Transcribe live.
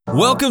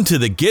Welcome to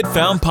the Get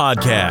Found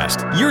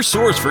Podcast, your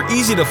source for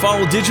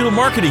easy-to-follow digital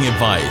marketing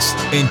advice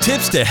and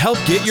tips to help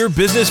get your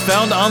business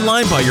found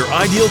online by your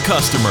ideal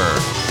customer.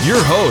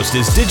 Your host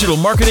is digital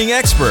marketing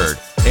expert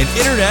and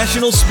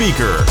international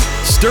speaker,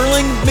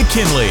 Sterling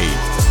McKinley.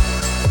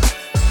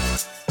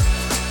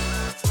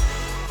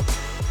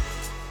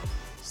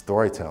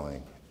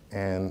 Storytelling.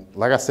 And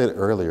like I said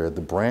earlier,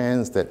 the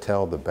brands that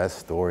tell the best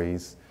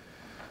stories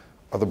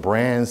are the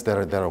brands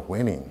that are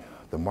winning.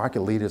 The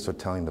market leaders are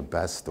telling the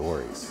best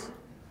stories.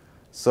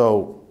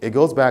 So it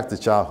goes back to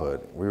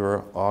childhood. We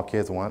were all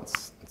kids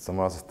once. Some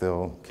of us are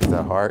still kids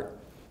at heart.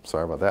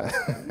 Sorry about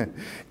that.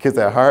 Kids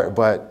at heart,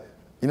 but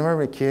you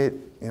remember a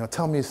kid,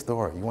 tell me a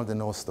story. You want to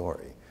know a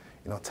story.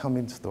 Tell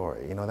me the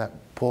story.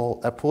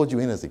 That pulled you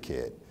in as a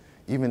kid.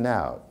 Even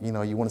now,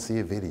 you want to see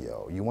a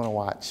video. You want to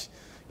watch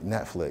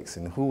Netflix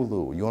and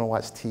Hulu. You want to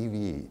watch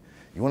TV.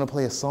 You want to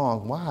play a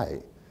song.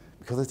 Why?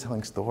 Because they're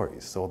telling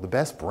stories. So the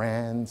best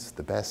brands,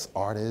 the best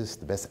artists,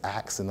 the best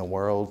acts in the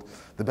world,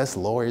 the best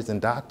lawyers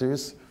and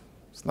doctors,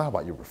 it's not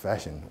about your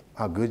profession,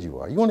 how good you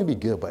are. You want to be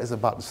good, but it's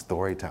about the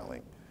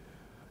storytelling.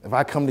 If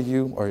I come to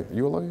you, are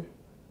you a lawyer?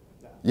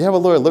 No. You have a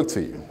lawyer look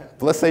to you.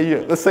 But let's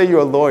say you're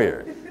a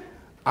lawyer.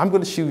 I'm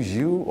going to choose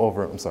you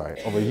over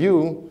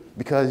you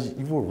because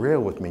you were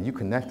real with me. You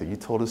connected. You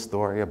told a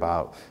story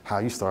about how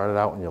you started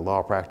out in your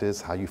law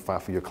practice, how you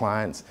fought for your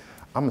clients.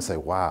 I'm going to say,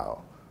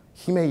 wow.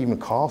 He may even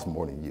cost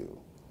more than you,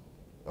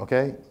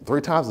 okay?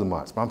 3 times as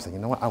much. But I'm saying,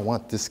 you know what? I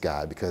want this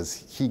guy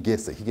because he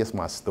gets it. He gets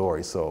my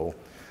story. So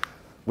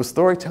with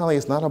storytelling,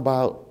 it's not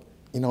about,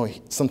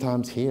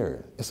 sometimes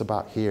here. It's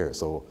about here.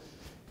 So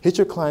hit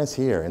your clients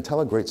here and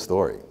tell a great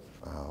story.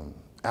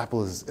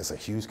 Apple is a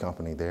huge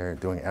company. They're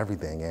doing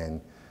everything,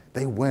 and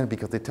they win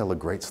because they tell a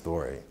great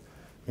story.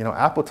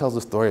 Apple tells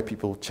a story of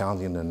people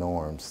challenging the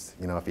norms.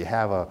 If you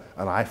have an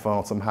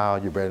iPhone, somehow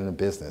you're better in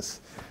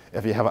business.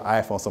 If you have an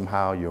iPhone,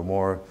 somehow you're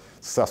more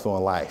successful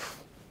in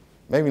life.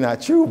 Maybe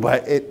not true,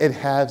 but it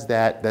has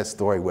that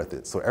story with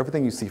it. So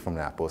everything you see from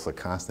Apple is a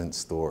constant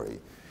story.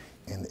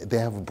 And they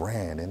have a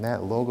brand, and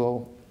that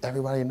logo,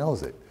 everybody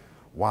knows it.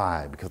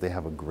 Why? Because they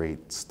have a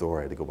great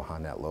story to go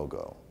behind that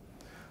logo.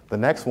 The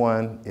next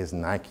one is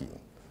Nike.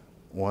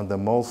 One of the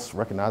most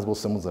recognizable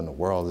symbols in the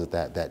world is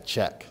that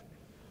check.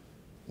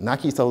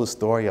 Nike tells a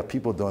story of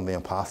people doing the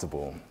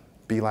impossible.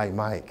 Be like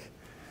Mike,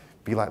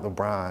 be like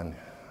LeBron.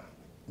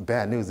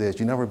 Bad news is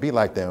you never be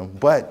like them,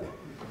 but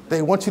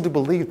they want you to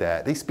believe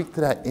that. They speak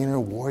to that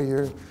inner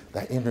warrior,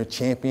 that inner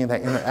champion,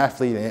 that inner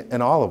athlete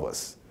in all of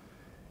us.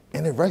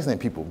 And it resonates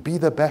people. Be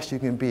the best you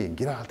can be.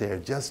 Get out there,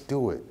 just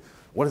do it.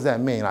 What does that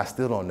mean? I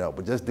still don't know,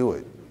 but just do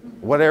it.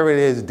 Whatever it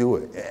is, do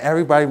it.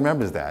 Everybody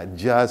remembers that.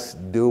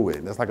 Just do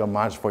it. That's like a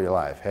mantra for your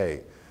life.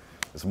 Hey,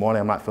 this morning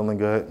I'm not feeling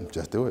good.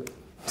 Just do it.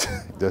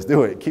 Just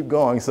do it. Keep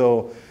going.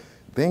 So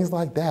things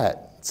like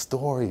that,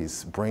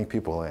 stories bring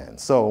people in.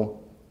 So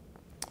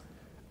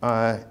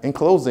in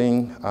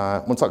closing, I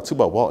want to talk too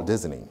about Walt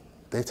Disney.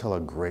 They tell a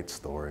great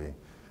story.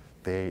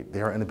 They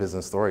are in the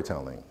business of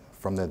storytelling.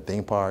 From their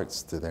theme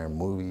parks to their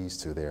movies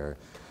to their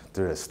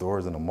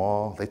stores in the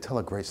mall, they tell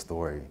a great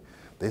story.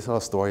 They tell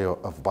a story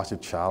about your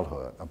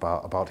childhood,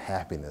 about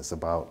happiness,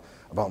 about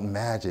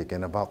magic,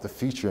 and about the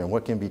future and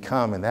what can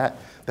become, and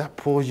that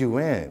pulls you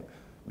in.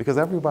 Because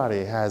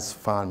everybody has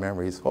fond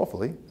memories,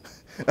 hopefully,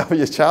 of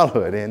your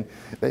childhood, and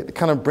they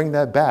kind of bring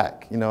that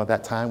back.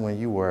 That time when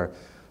you were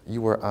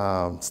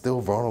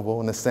still vulnerable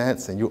in a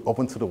sense, and you're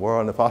open to the world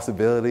and the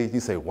possibilities. You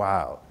say,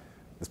 wow,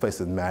 this place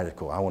is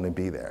magical. I want to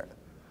be there.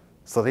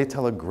 So they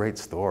tell a great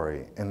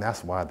story, and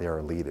that's why they're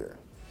a leader.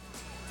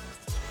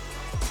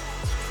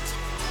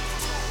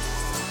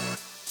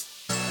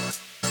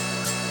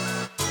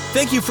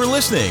 Thank you for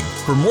listening.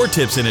 For more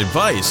tips and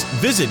advice,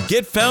 visit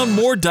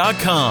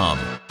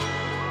getfoundmore.com.